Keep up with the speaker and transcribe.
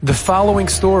The following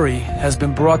story has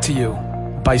been brought to you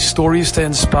by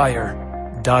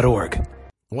StoriesToInspire.org.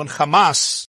 When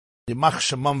Hamas, Yimach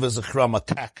Shemam v'Zichram,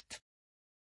 attacked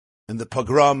in the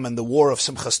pogrom and the war of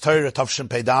Simchas Torah, Tavshin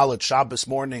Pei Dalet, Shabbos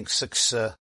morning, 6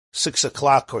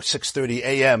 o'clock or 6:30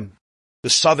 a.m., the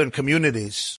southern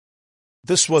communities,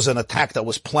 this was an attack that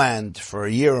was planned for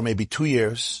a year or maybe 2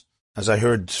 years, as I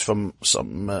heard from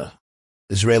some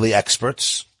Israeli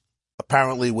experts,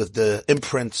 apparently with the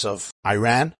imprints of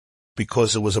Iran,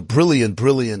 because it was a brilliant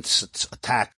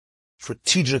attack,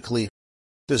 strategically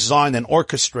designed and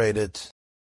orchestrated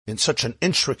in such an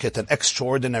intricate and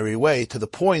extraordinary way, to the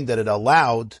point that it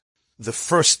allowed the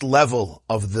first level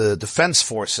of the defense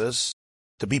forces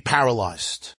to be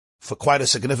paralyzed for quite a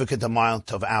significant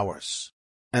amount of hours.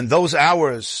 And those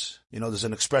hours, there's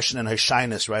an expression in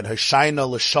Hashainis, right? Hashaina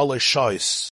l'shalosh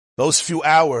shois. Those few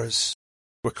hours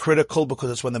were critical because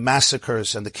it's when the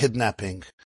massacres and the kidnapping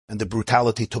and the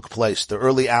brutality took place, the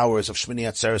early hours of Shmini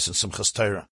Atzeres and Simchas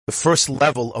Torah. The first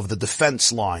level of the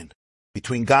defense line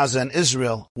between Gaza and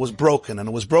Israel was broken, and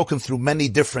it was broken through many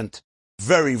different,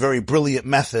 very, very brilliant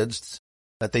methods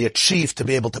that they achieved to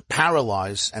be able to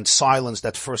paralyze and silence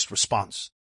that first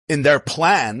response. In their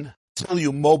plan, until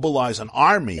you mobilize an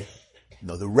army,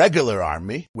 the regular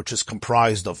army, which is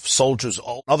comprised of soldiers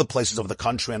all other places of the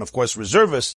country and of course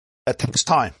reservists, that takes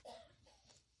time.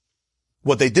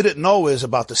 What they didn't know is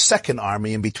about the second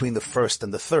army in between the first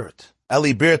and the third.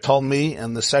 Eli Beer told me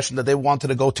in the session that they wanted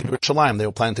to go to Yerushalayim. They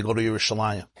were planning to go to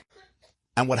Yerushalayim.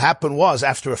 And what happened was,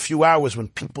 after a few hours, when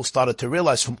people started to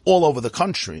realize from all over the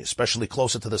country, especially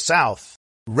closer to the south,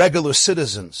 regular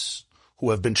citizens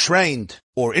who have been trained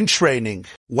or in training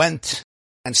went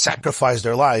and sacrificed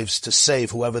their lives to save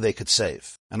whoever they could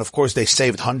save. And of course they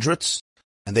saved hundreds,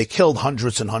 and they killed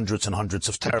hundreds and hundreds and hundreds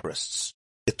of terrorists.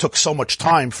 It took so much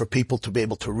time for people to be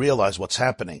able to realize what's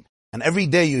happening. And every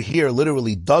day you hear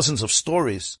literally dozens of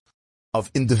stories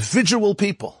of individual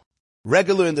people,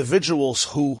 regular individuals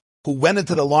who went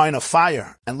into the line of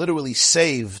fire and literally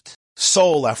saved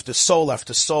soul after soul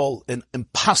after soul in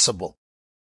impossible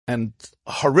and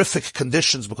horrific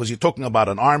conditions, because you're talking about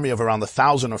an army of around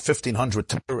 1,000 or 1,500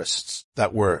 terrorists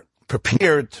that were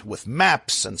prepared with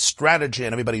maps and strategy,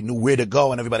 and everybody knew where to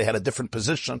go, and everybody had a different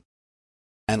position.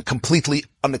 And completely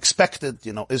unexpected,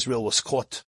 Israel was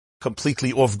caught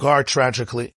completely off guard,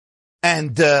 tragically.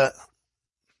 And,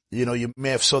 you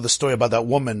may have saw the story about that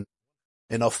woman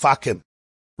in Ofakim,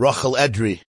 Rachel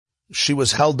Edry. She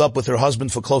was held up with her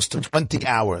husband for close to 20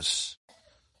 hours.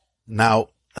 Now,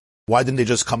 why didn't they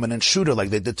just come in and shoot her like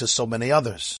they did to so many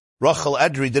others? Rachel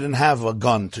Edry didn't have a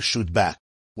gun to shoot back.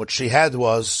 What she had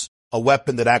was a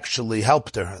weapon that actually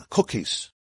helped her,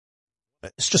 cookies.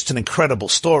 It's just an incredible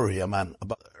story, man,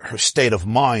 about her state of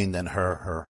mind and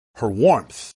her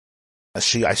warmth. I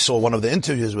saw one of the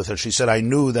interviews with her. She said, I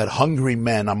knew that hungry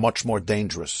men are much more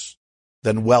dangerous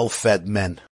than well-fed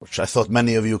men, which I thought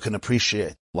many of you can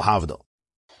appreciate. Lahavdil.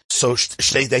 So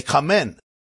they come in.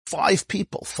 5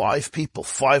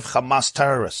 Hamas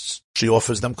terrorists. She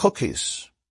offers them cookies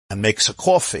and makes a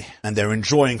coffee, and they're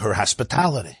enjoying her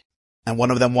hospitality. And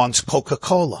one of them wants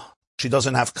Coca-Cola. She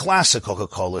doesn't have classic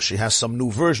Coca-Cola. She has some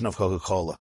new version of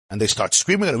Coca-Cola. And they start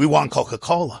screaming at her, we want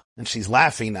Coca-Cola. And she's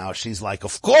laughing now. She's like,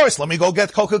 of course, let me go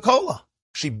get Coca-Cola.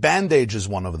 She bandages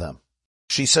one of them.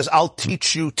 She says, I'll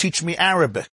teach me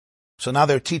Arabic. So now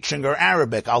they're teaching her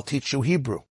Arabic. I'll teach you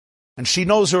Hebrew. And she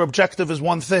knows her objective is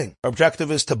one thing. Her objective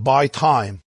is to buy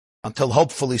time until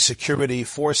hopefully security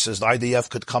forces, the IDF,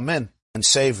 could come in and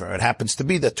save her. It happens to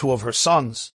be that 2 of her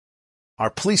sons are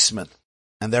policemen,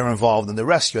 and they're involved in the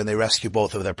rescue, and they rescue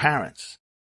both of their parents.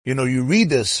 You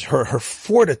read this, her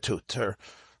fortitude,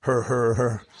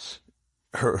 her,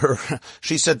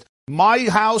 she said, my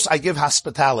house, I give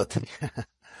hospitality.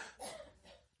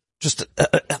 Just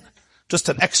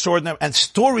an extraordinary, and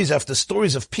stories after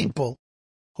stories of people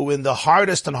who in the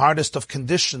hardest and hardest of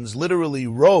conditions literally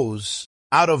rose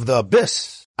out of the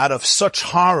abyss, out of such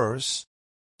horrors,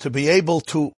 to be able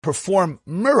to perform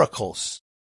miracles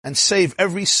and save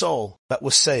every soul that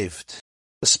was saved,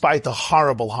 despite the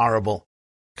horrible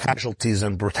casualties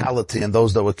and brutality and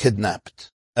those that were kidnapped.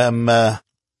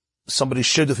 Somebody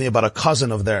shared with me about a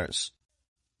cousin of theirs.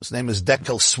 His name is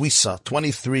Dekel Suissa,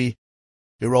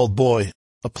 23-year-old boy,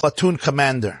 a platoon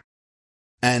commander.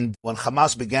 And when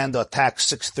Hamas began to attack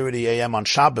 6:30 a.m. on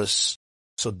Shabbos,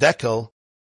 so Dekel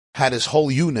had his whole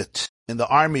unit in the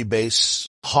army base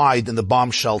hide in the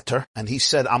bomb shelter, and he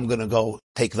said, I'm going to go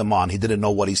take them on. He didn't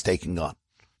know what he's taking on.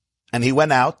 And he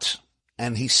went out,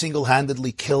 and he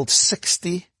single-handedly killed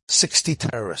 60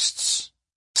 terrorists.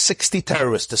 60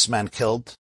 terrorists this man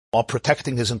killed while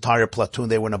protecting his entire platoon.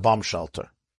 They were in a bomb shelter.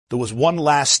 There was one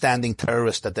last standing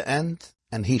terrorist at the end,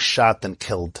 and he shot and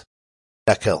killed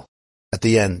Dekel at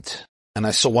the end. And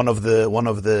I saw one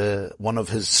of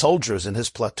his soldiers in his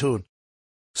platoon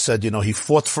said, he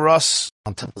fought for us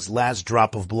until his last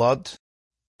drop of blood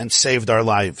and saved our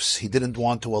lives. He didn't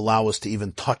want to allow us to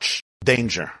even touch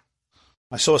danger.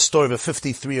 I saw a story of a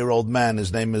 53-year-old man.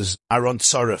 His name is Aaron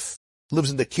Tzaref.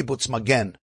 Lives in the kibbutz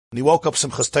Magen. And he woke up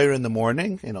Simchas Torah in the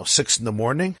morning, 6 in the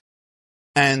morning,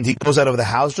 and he goes out of the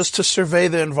house just to survey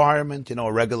the environment.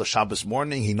 A regular Shabbos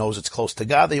morning. He knows it's close to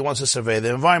God. He wants to survey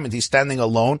the environment. He's standing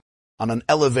alone on an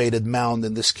elevated mound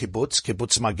in this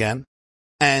kibbutz Magen.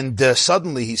 And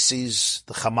suddenly he sees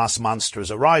the Hamas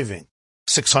monsters arriving.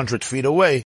 600 feet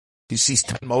away, he sees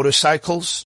 10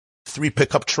 motorcycles, 3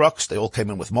 pickup trucks. They all came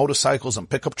in with motorcycles and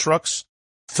pickup trucks,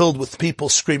 filled with people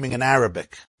screaming in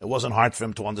Arabic. It wasn't hard for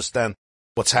him to understand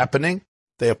what's happening.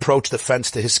 They approach the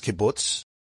fence to his kibbutz.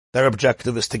 Their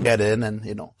objective is to get in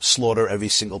and, slaughter every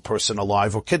single person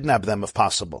alive or kidnap them if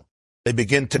possible. They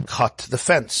begin to cut the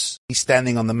fence. He's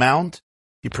standing on the mound.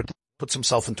 He puts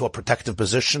himself into a protective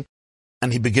position,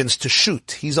 and he begins to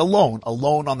shoot. He's alone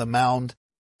on the mound,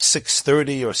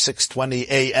 6:30 or 6:20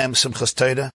 a.m. Simchas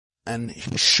Torah, and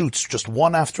he shoots just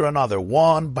one after another,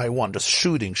 one by one, just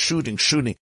shooting.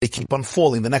 They keep on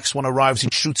falling. The next one arrives, he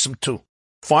shoots them too.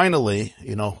 Finally,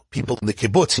 people in the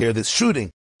kibbutz hear this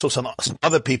shooting, so some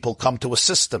other people come to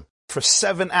assist him. For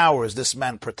 7 hours, this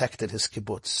man protected his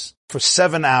kibbutz. For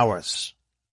 7 hours.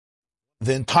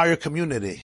 The entire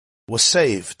community was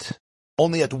saved.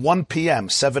 Only at 1 p.m.,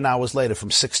 7 hours later,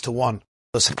 from 6 to 1,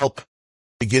 does help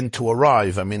begin to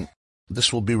arrive.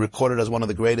 This will be recorded as one of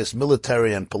the greatest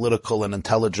military and political and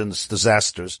intelligence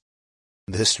disasters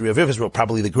in the history of Israel,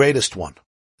 probably the greatest one.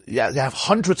 You have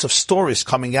hundreds of stories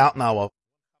coming out now of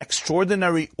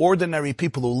extraordinary, ordinary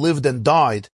people who lived and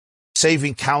died,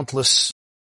 saving countless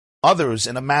others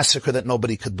in a massacre that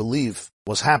nobody could believe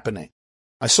was happening.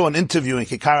 I saw an interview in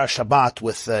Kikara Shabbat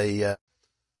with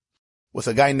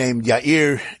a guy named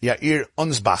Yair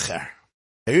Unsbacher.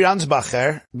 Yair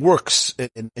Unsbacher works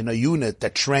in a unit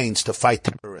that trains to fight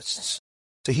terrorists.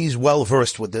 So he's well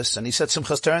versed with this, and he said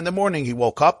Simchas Torah in the morning he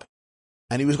woke up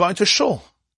and he was going to shul.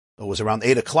 It was around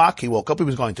 8 o'clock, he woke up, he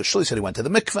was going to shul. He said he went to the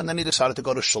mikveh, and then he decided to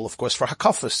go to shul, of course, for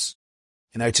hakafos.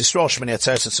 In Eretz Yisrael, Shemini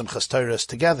Atzeres and Simchas Torah is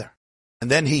together. And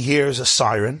then he hears a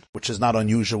siren, which is not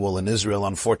unusual in Israel,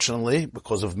 unfortunately,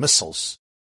 because of missiles.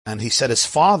 And he said his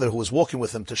father, who was walking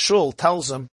with him to shul, tells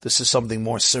him this is something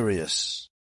more serious.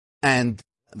 And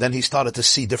then he started to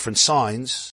see different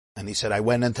signs. And he said, I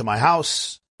went into my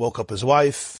house, woke up his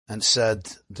wife, and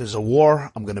said, there's a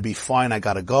war, I'm going to be fine, I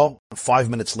got to go. And 5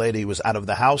 minutes later, he was out of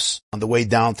the house on the way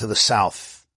down to the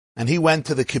south. And he went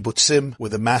to the kibbutzim where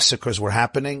the massacres were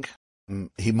happening.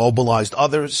 He mobilized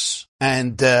others,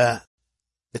 and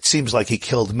it seems like he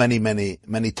killed many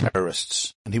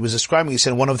terrorists. And he was describing, he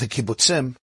said, one of the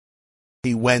kibbutzim,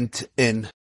 he went in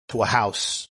to a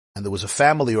house, and there was a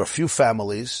family or a few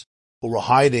families who were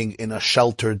hiding in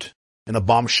a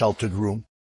bomb-sheltered room,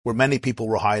 where many people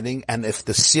were hiding, and if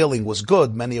the ceiling was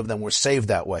good, many of them were saved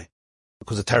that way,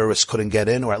 because the terrorists couldn't get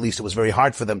in, or at least it was very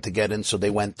hard for them to get in, so they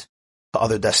went to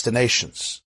other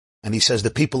destinations. And he says the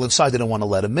people inside didn't want to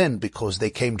let him in because they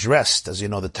came dressed. As you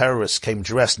know, the terrorists came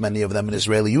dressed, many of them in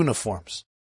Israeli uniforms.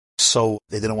 So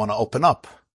they didn't want to open up.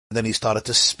 And then he started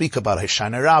to speak about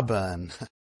Hoshana Rabbah and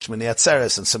Shmini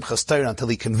Atzeres and Simchas Torah until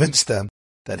he convinced them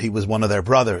that he was one of their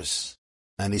brothers.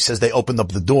 And he says they opened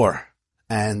up the door,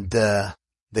 and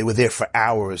they were there for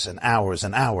hours and hours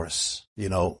and hours.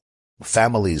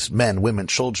 Families, men, women,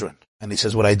 children. And he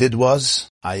says, what I did was,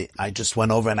 I just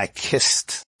went over and I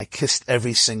kissed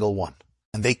every single one.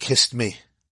 And they kissed me.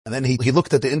 And then he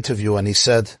looked at the interview and he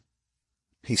said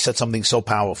something so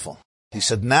powerful. He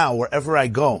said, now, wherever I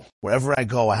go,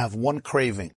 I have one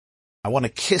craving. I want to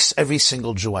kiss every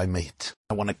single Jew I meet.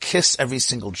 And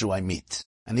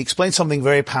he explained something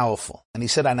very powerful. And he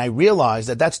said, and I realized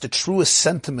that that's the truest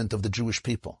sentiment of the Jewish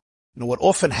people. What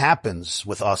often happens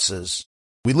with us is,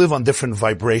 we live on different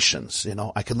vibrations.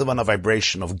 I could live on a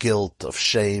vibration of guilt, of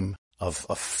shame, of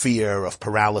fear, of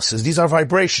paralysis. These are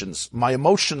vibrations. My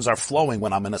emotions are flowing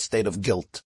when I'm in a state of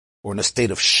guilt, or in a state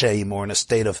of shame, or in a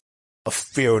state of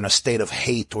fear, or in a state of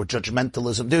hate or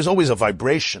judgmentalism. There's always a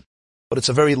vibration, but it's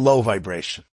a very low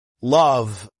vibration.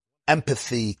 Love,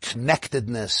 empathy,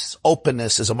 connectedness,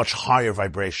 openness is a much higher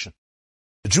vibration.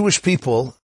 The Jewish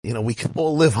people, we can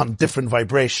all live on different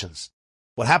vibrations.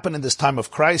 What happened in this time of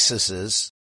crisis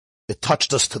is it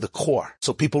touched us to the core.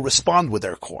 So people respond with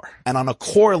their core. And on a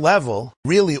core level,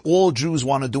 really all Jews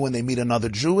want to do when they meet another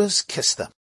Jew is kiss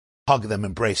them, hug them,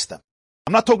 embrace them.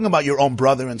 I'm not talking about your own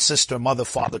brother and sister, mother,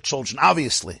 father, children.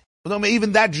 Obviously, But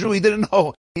even that Jew, he didn't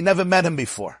know. He never met him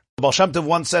before. The Baal Shem Tov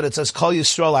once said, it says, Kol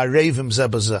Yisrael Arevim Zeh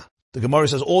B'zeh. The Gemara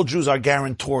says all Jews are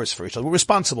guarantors for each other. We're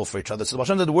responsible for each other. So the Baal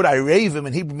Shem Tov, the word Arevim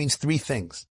in Hebrew means three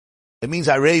things. It means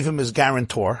Arevim is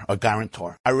guarantor, or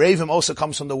guarantor. Arevim also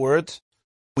comes from the word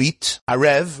wheat,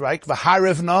 arev, right?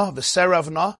 V'harevna,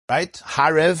 v'seravna, right?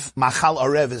 Harev, machal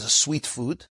arev is a sweet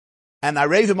food. And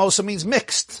arevim also means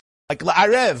mixed. Like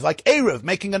la'arev, like erev,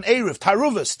 making an erev,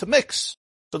 taruvas, to mix.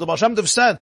 So the Baal Shem Tov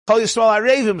said, Kol Yisrael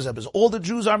arevim zeh, all the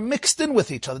Jews are mixed in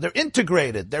with each other. They're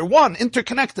integrated. They're one,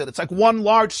 interconnected. It's like one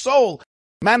large soul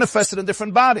manifested in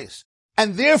different bodies.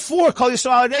 And therefore, Kol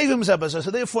Yisrael arevim zeh,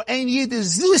 so therefore, ein yid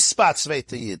is this batzvei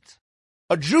yid.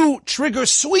 A Jew triggers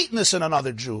sweetness in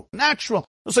another Jew. Natural.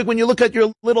 It's like when you look at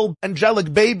your little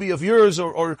angelic baby of yours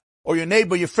or your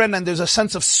neighbor, your friend, and there's a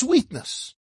sense of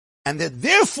sweetness. And that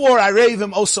therefore,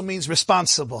 arevim also means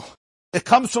responsible. It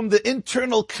comes from the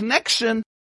internal connection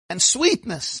and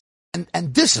sweetness.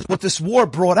 And this is what this war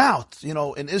brought out. You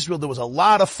know, in Israel, there was a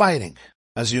lot of fighting,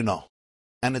 as you know.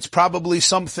 And it's probably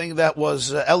something that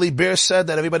was, Eli Bear said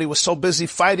that everybody was so busy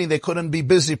fighting, they couldn't be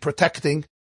busy protecting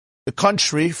the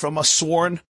country from a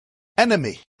sworn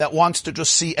enemy that wants to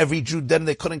just see every Jew dead and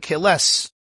they couldn't care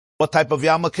less what type of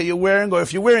yarmulke you're wearing or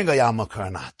if you're wearing a yarmulke or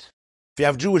not. If you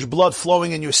have Jewish blood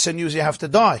flowing in your sinews, you have to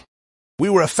die. We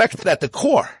were affected at the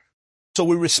core. So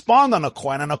we respond on a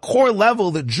core. And on a core level,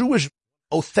 the Jewish,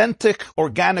 authentic,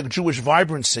 organic Jewish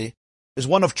vibrancy is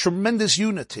one of tremendous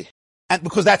unity. And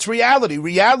because that's reality.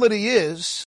 Reality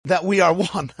is that we are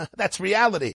one. That's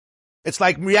reality. It's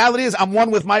like reality is I'm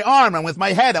one with my arm and with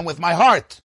my head and with my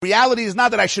heart. Reality is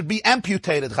not that I should be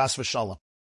amputated, chas v'shalom,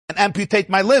 and amputate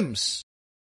my limbs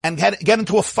and get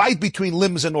into a fight between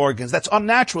limbs and organs. That's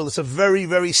unnatural. It's a very,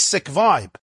 very sick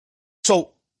vibe.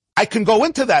 So I can go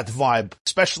into that vibe,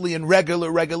 especially in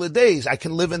regular days. I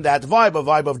can live in that vibe, a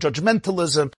vibe of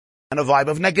judgmentalism and a vibe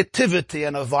of negativity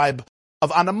and a vibe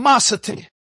of animosity.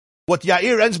 What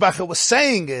Yair Ensbacher was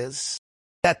saying is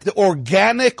that the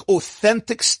organic,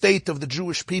 authentic state of the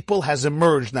Jewish people has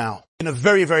emerged now in a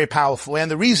very, very powerful way.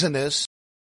 And the reason is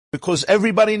because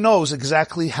everybody knows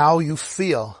exactly how you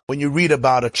feel when you read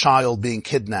about a child being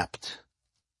kidnapped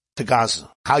to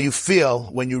Gaza, how you feel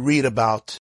when you read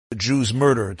about the Jews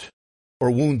murdered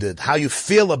or wounded, how you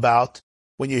feel about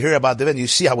when you hear about the event, you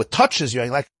see how it touches you.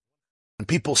 Like, and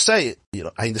people say, you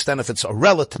know, I understand if it's a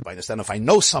relative, I understand if I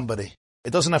know somebody. It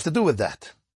doesn't have to do with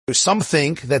that. There's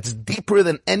something that's deeper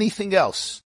than anything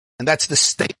else, and that's the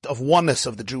state of oneness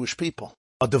of the Jewish people,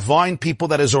 a divine people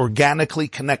that is organically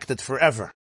connected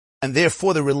forever. And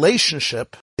therefore the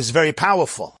relationship is very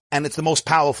powerful, and it's the most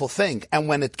powerful thing. And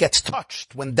when it gets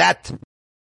touched, when that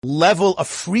level of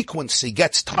frequency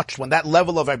gets touched, when that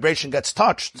level of vibration gets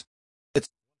touched,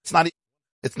 it's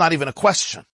not even a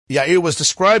question. Yair was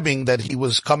describing that he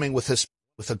was coming with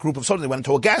a group of soldiers. They went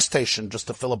into a gas station just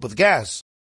to fill up with gas.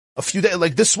 A few days,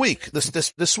 like this week. And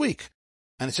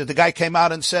he said, the guy came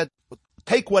out and said,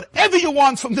 take whatever you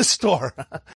want from this store.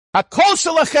 Hakol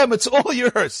shalachem, it's all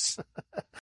yours.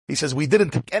 He says, we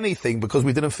didn't take anything because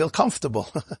we didn't feel comfortable.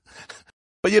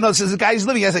 But you know, this guy's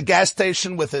living, he has a gas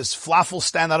station with his falafel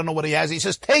stand, I don't know what he has. He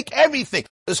says, take everything.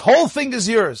 This whole thing is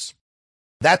yours.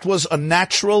 That was a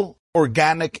natural,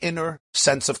 organic, inner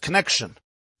sense of connection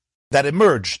that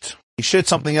emerged. He shared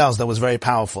something else that was very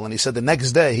powerful. And he said the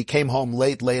next day he came home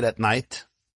late at night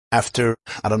after,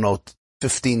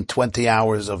 15, 20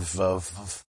 hours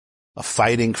of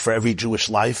fighting for every Jewish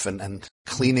life and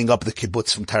cleaning up the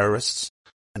kibbutz from terrorists.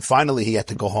 And finally he had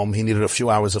to go home. He needed a few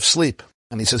hours of sleep.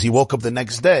 And he says he woke up the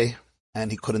next day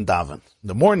and he couldn't daven. In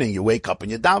the morning you wake up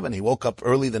and you daven. He woke up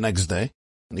early the next day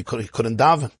and he couldn't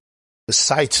daven. The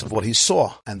sights of what he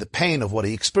saw and the pain of what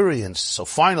he experienced. So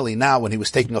finally now when he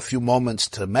was taking a few moments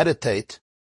to meditate,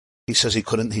 he says he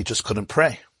just couldn't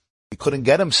pray. He couldn't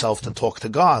get himself to talk to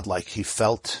God. Like he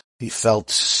felt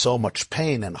so much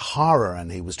pain and horror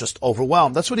and he was just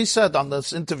overwhelmed. That's what he said on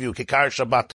this interview, Kikar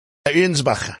Shabbat.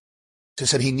 He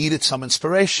said he needed some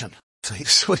inspiration. So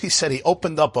that's what he said. He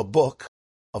opened up a book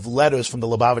of letters from the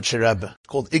Lubavitcher Rebbe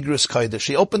called Igros Kodesh.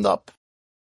 He opened up.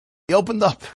 He opens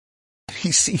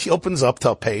up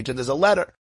to a page and there's a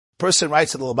letter. Person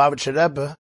writes to the Lubavitcher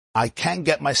Rebbe, I can't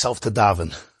get myself to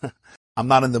daven. I'm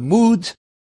not in the mood.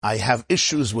 I have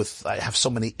so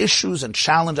many issues and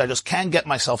challenge. I just can't get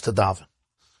myself to daven.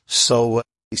 So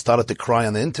he started to cry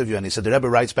on the interview and he said, the Rebbe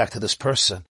writes back to this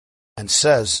person and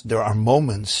says, there are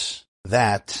moments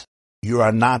that you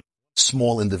are not a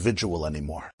small individual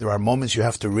anymore. There are moments you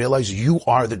have to realize you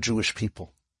are the Jewish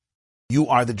people. You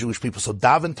are the Jewish people. So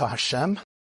daven to Hashem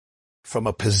from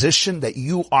a position that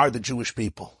you are the Jewish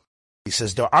people. He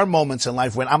says, there are moments in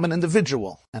life when I'm an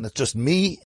individual and it's just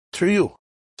me through you. He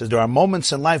says there are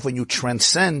moments in life when you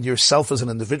transcend yourself as an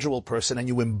individual person and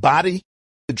you embody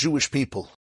the Jewish people.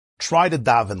 Try to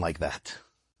daven like that.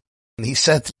 And he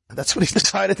said, that's what he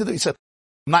decided to do. He said,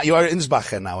 I'm not your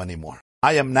Inzbacher now anymore.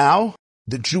 I am now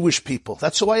the Jewish people.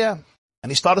 That's who I am.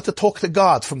 And he started to talk to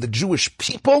God from the Jewish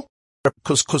people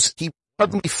because he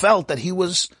suddenly felt that he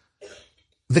was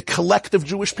the collective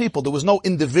Jewish people. There was no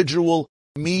individual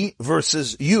me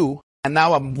versus you. And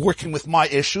now I'm working with my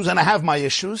issues and I have my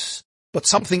issues, but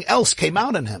something else came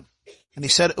out in him. And he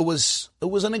said it was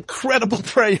an incredible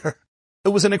prayer.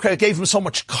 It gave him so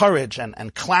much courage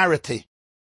and clarity.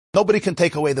 Nobody can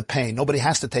take away the pain. Nobody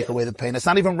has to take away the pain. It's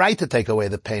not even right to take away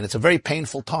the pain. It's a very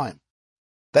painful time.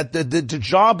 That the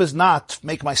job is not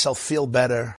make myself feel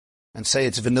better and say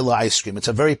it's vanilla ice cream. It's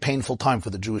a very painful time for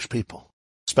the Jewish people,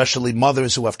 especially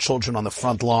mothers who have children on the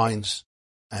front lines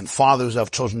and fathers who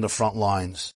have children on the front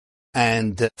lines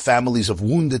and families of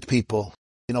wounded people.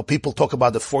 You know, people talk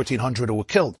about the 1,400 who were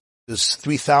killed. There's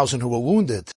 3,000 who were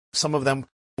wounded. Some of them,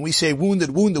 when we say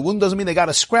wounded doesn't mean they got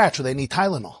a scratch or they need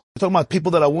Tylenol. We're talking about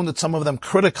people that are wounded, some of them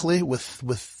critically with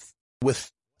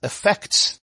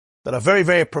effects that are very,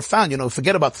 very profound. You know,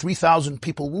 forget about 3,000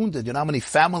 people wounded. You know how many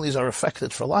families are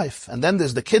affected for life. And then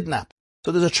there's the kidnap.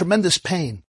 So there's a tremendous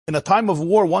pain. In a time of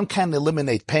war, one can't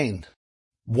eliminate pain.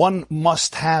 One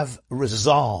must have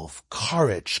resolve,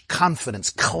 courage,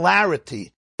 confidence,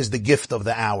 clarity is the gift of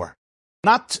the hour.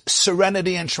 Not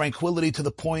serenity and tranquility to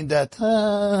the point that,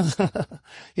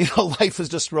 life is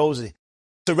just rosy.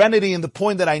 Serenity in the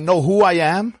point that I know who I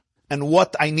am and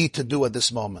what I need to do at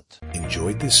this moment.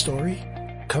 Enjoyed this story?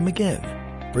 Come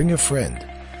again. Bring a friend.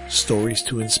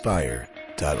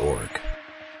 StoriesToInspire.org